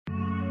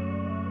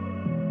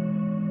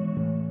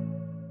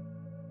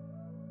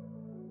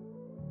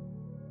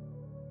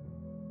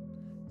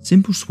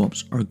Simple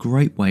swaps are a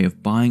great way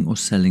of buying or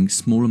selling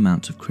small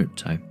amounts of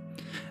crypto,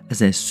 as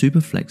they're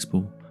super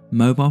flexible,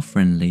 mobile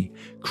friendly,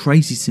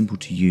 crazy simple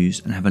to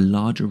use, and have a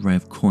large array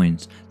of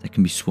coins that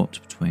can be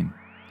swapped between.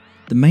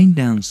 The main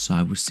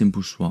downside with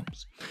simple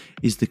swaps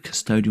is the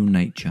custodial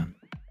nature,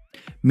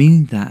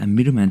 meaning that a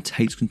middleman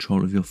takes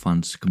control of your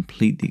funds to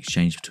complete the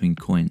exchange between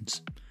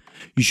coins.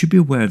 You should be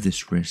aware of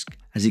this risk,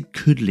 as it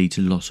could lead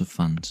to loss of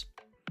funds.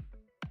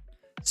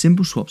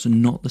 Simple swaps are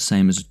not the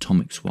same as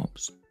atomic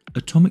swaps.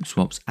 Atomic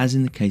swaps, as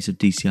in the case of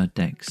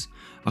DCRDEX,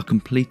 are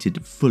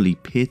completed fully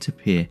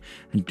peer-to-peer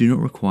and do not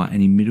require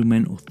any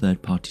middlemen or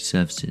third-party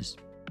services.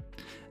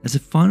 As a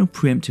final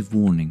preemptive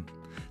warning,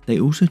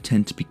 they also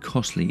tend to be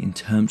costly in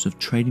terms of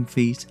trading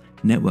fees,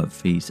 network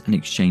fees, and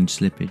exchange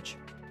slippage.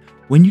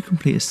 When you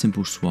complete a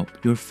simple swap,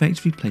 you're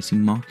effectively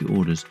placing market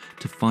orders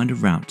to find a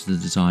route to the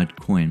desired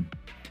coin.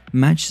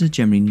 Matches are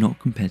generally not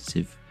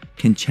competitive,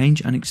 can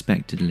change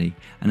unexpectedly,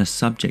 and are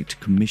subject to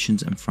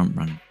commissions and front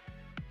running.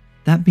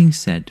 That being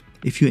said,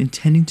 if you're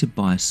intending to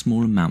buy a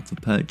small amount for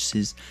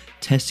purchases,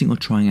 testing, or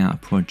trying out a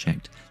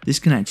project, this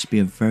can actually be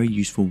a very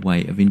useful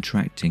way of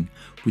interacting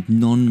with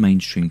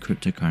non-mainstream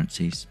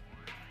cryptocurrencies.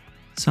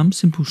 Some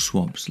simple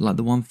swaps, like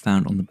the one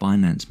found on the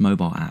Binance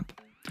mobile app,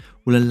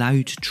 will allow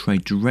you to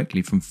trade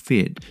directly from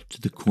fiat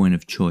to the coin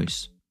of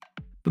choice.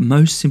 But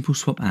most simple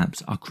swap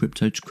apps are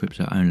crypto to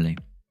crypto only.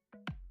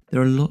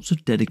 There are lots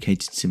of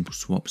dedicated simple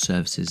swap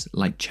services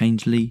like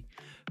Changely,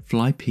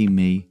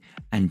 FlyPme,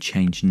 and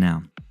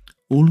ChangeNow,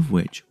 all of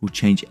which will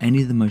change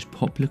any of the most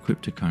popular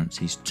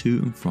cryptocurrencies to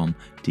and from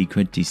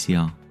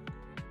DCR.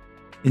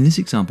 In this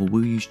example,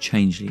 we'll use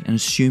Changely and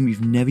assume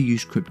you've never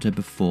used crypto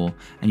before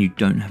and you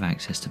don't have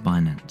access to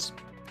Binance.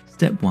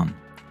 Step 1.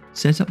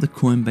 Set up the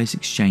Coinbase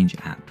Exchange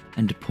app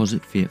and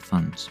deposit fiat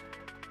funds.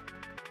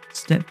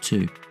 Step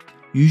 2.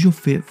 Use your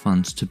fiat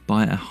funds to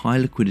buy a high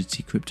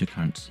liquidity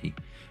cryptocurrency.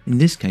 In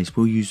this case,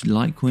 we'll use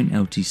Litecoin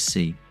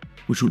LTC,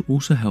 which will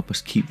also help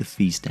us keep the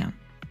fees down.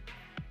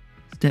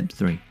 Step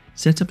 3.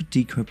 Set up a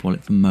Decred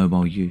wallet for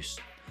mobile use.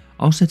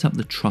 I'll set up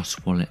the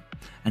Trust wallet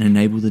and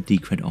enable the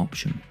Decred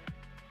option.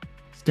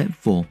 Step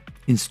 4.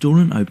 Install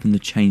and open the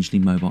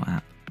Changely mobile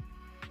app.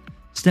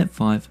 Step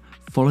 5.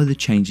 Follow the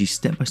Changely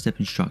step-by-step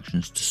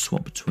instructions to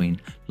swap between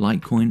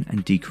Litecoin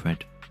and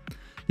Decred.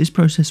 This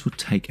process will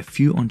take a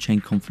few on-chain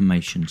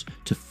confirmations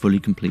to fully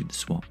complete the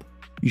swap.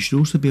 You should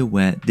also be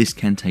aware this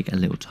can take a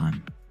little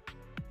time.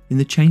 In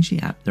the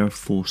Changely app, there are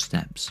 4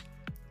 steps.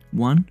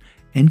 1.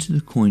 Enter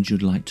the coins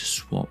you'd like to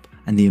swap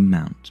and the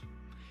amount.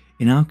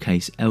 In our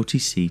case,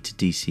 LTC to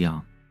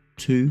DCR.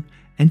 2.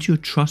 Enter your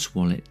Trust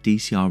wallet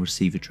DCR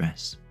receive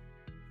address.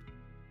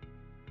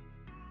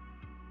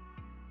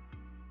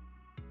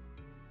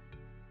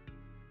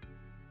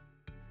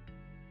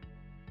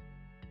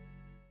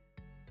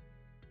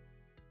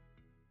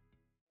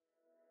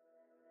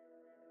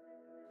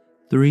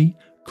 Three,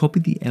 copy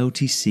the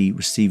LTC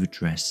receive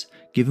address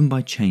given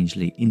by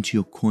Changely into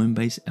your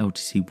Coinbase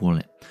LTC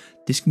wallet.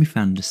 This can be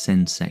found in the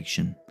Send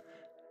section.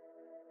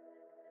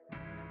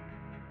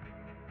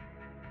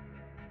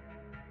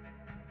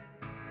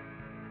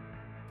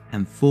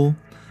 And 4,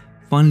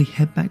 finally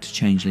head back to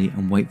Changely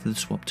and wait for the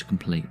swap to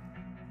complete.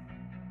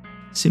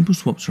 Simple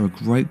swaps are a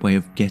great way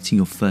of getting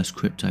your first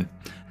crypto,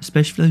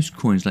 especially for those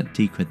coins like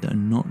Decred that are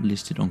not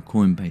listed on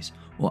Coinbase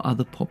or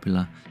other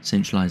popular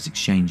centralized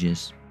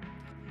exchanges.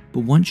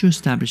 But once you're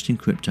established in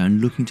crypto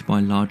and looking to buy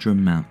larger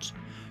amounts,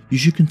 you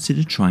should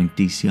consider trying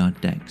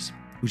DCRDEX,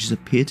 which is a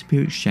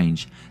peer-to-peer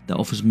exchange that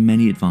offers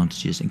many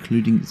advantages,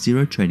 including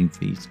 0 trading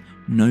fees,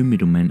 no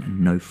middlemen, and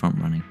no front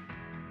running.